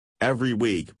Every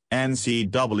week,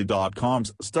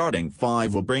 NCAA.com's Starting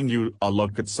Five will bring you a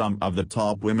look at some of the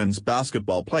top women's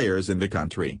basketball players in the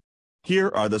country. Here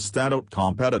are the standout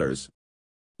competitors.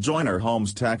 Joyner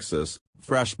Holmes, Texas,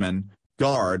 freshman,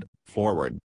 guard,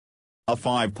 forward. A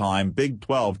five-time Big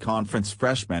 12 Conference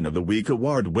Freshman of the Week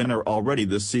award winner already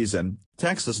this season,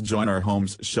 Texas Joyner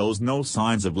Holmes shows no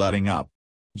signs of letting up.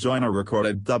 Joyner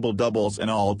recorded double-doubles in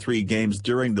all three games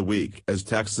during the week as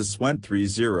Texas went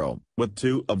 3-0, with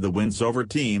two of the wins over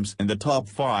teams in the top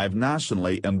five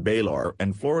nationally in Baylor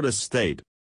and Florida State.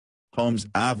 Holmes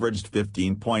averaged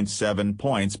 15.7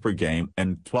 points per game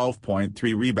and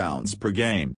 12.3 rebounds per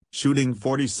game, shooting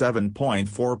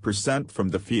 47.4% from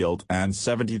the field and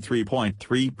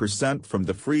 73.3% from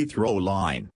the free throw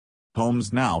line.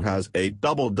 Holmes now has 8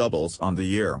 double-doubles on the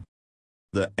year.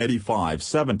 The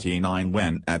 85-79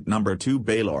 win at number 2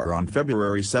 Baylor on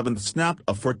February 7 snapped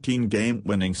a 14-game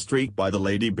winning streak by the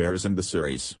Lady Bears in the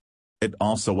series. It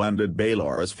also ended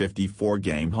Baylor's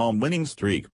 54-game home winning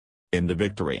streak. In the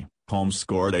victory, Holmes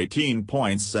scored 18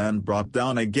 points and brought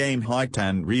down a game-high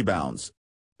 10 rebounds.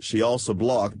 She also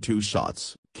blocked 2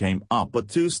 shots, came up with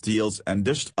 2 steals and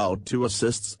dished out 2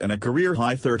 assists in a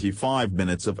career-high 35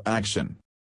 minutes of action.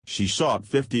 She shot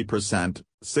 50%,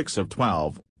 6 of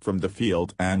 12, from the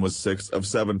field and was 6 of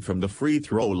 7 from the free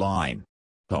throw line.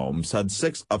 Holmes had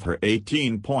 6 of her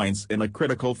 18 points in a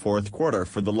critical fourth quarter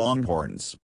for the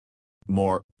Longhorns.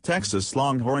 More, Texas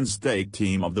Longhorns State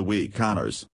Team of the Week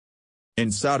honors.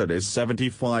 In Saturday's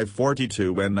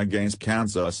 75-42 win against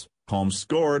Kansas, Holmes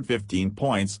scored 15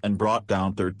 points and brought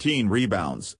down 13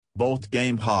 rebounds, both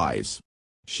game highs.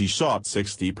 She shot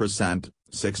 60%,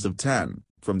 6 of 10,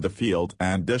 from the field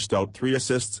and dished out 3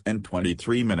 assists in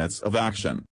 23 minutes of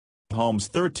action. Holmes'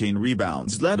 13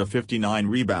 rebounds led a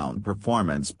 59-rebound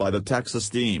performance by the Texas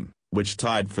team, which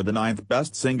tied for the 9th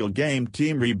best single-game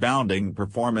team rebounding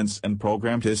performance in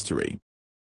program history.